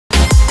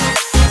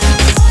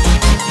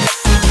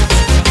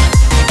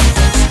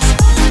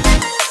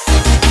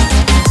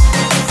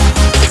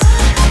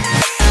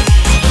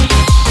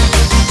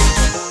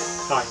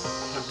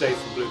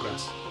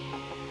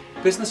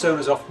Business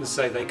owners often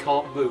say they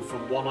can't move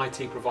from one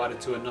IT provider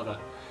to another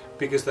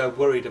because they're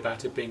worried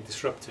about it being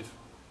disruptive.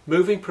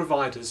 Moving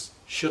providers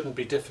shouldn't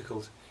be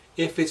difficult.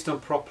 If it's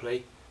done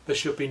properly, there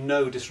should be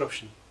no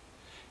disruption.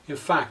 In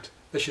fact,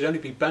 there should only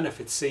be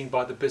benefits seen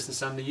by the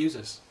business and the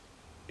users.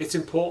 It's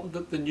important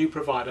that the new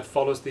provider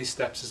follows these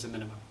steps as a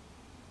minimum.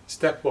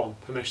 Step 1.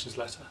 Permissions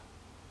letter.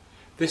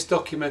 This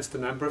documents the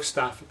member of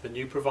staff at the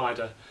new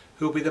provider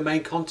who will be the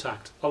main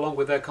contact along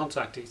with their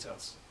contact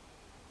details.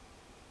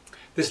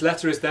 This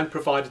letter is then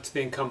provided to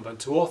the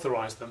incumbent to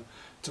authorise them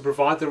to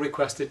provide the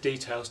requested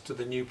details to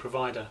the new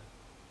provider.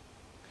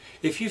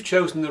 If you've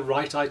chosen the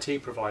right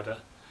IT provider,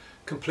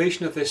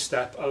 completion of this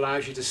step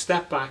allows you to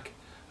step back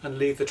and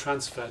leave the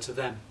transfer to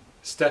them.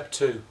 Step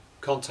 2.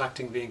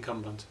 Contacting the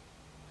incumbent.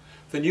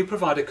 The new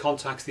provider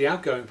contacts the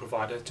outgoing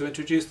provider to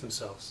introduce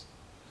themselves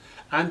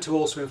and to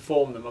also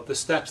inform them of the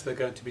steps they're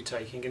going to be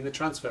taking in the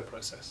transfer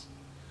process.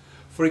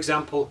 For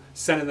example,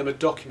 sending them a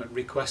document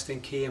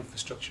requesting key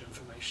infrastructure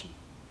information.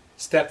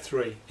 Step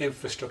 3.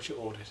 Infrastructure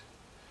audit.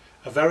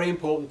 A very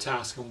important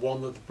task and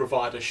one that the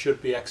provider should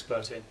be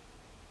expert in.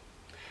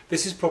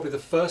 This is probably the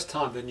first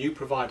time the new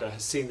provider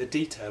has seen the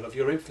detail of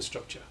your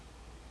infrastructure.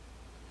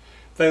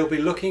 They will be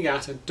looking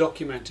at and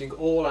documenting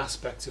all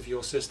aspects of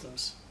your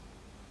systems.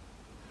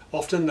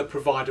 Often the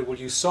provider will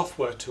use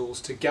software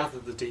tools to gather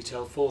the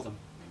detail for them.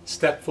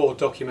 Step 4.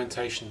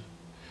 Documentation.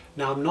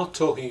 Now I'm not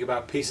talking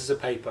about pieces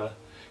of paper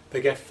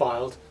that get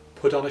filed,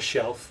 put on a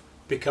shelf,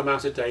 become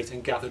out of date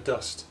and gather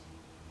dust.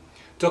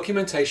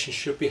 Documentation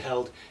should be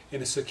held in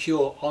a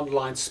secure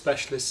online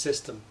specialist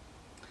system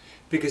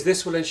because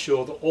this will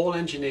ensure that all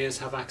engineers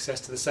have access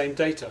to the same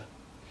data.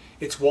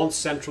 It's one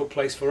central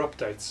place for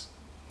updates.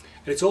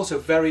 And it's also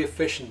very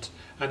efficient,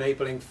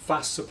 enabling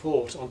fast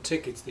support on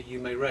tickets that you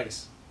may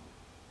raise.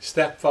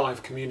 Step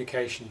 5.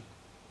 Communication.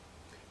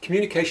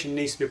 Communication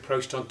needs to be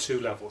approached on 2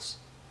 levels.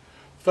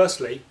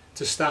 Firstly,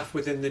 to staff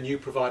within the new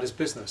provider's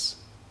business.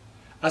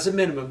 As a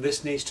minimum,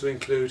 this needs to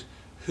include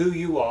who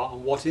you are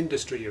and what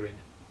industry you're in,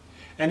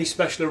 any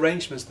special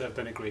arrangements that have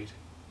been agreed,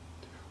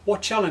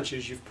 what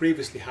challenges you've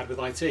previously had with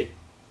IT,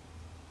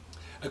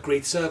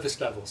 agreed service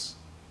levels,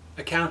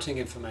 accounting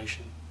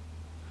information,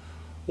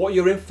 what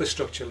your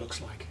infrastructure looks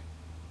like.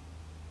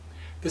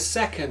 The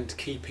second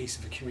key piece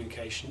of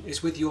communication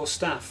is with your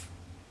staff.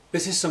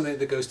 This is something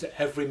that goes to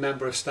every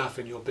member of staff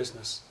in your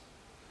business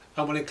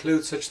and will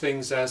include such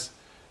things as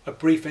a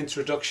brief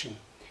introduction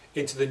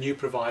into the new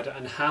provider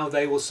and how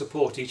they will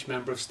support each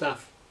member of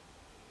staff,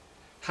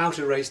 how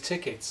to raise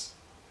tickets,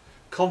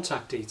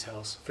 contact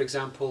details, for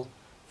example,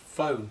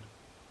 phone,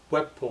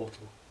 web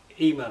portal,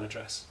 email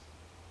address,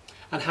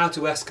 and how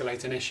to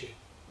escalate an issue.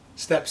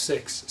 Step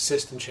 6.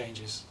 System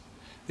changes.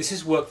 This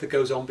is work that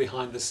goes on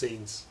behind the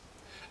scenes,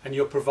 and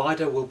your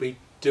provider will be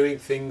doing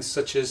things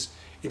such as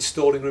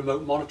installing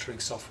remote monitoring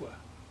software,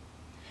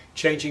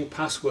 changing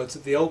passwords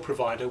that the old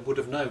provider would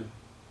have known,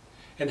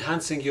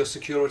 enhancing your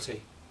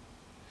security,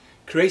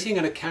 creating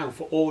an account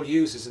for all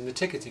users in the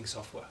ticketing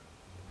software.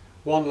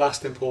 One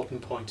last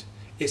important point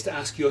is to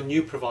ask your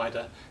new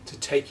provider to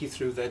take you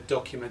through their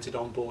documented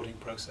onboarding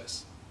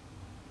process.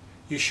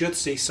 You should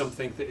see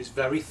something that is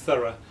very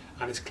thorough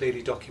and is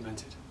clearly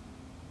documented.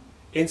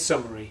 In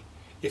summary,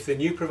 if the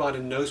new provider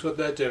knows what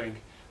they're doing,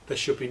 there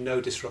should be no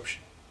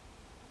disruption.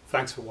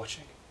 Thanks for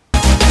watching.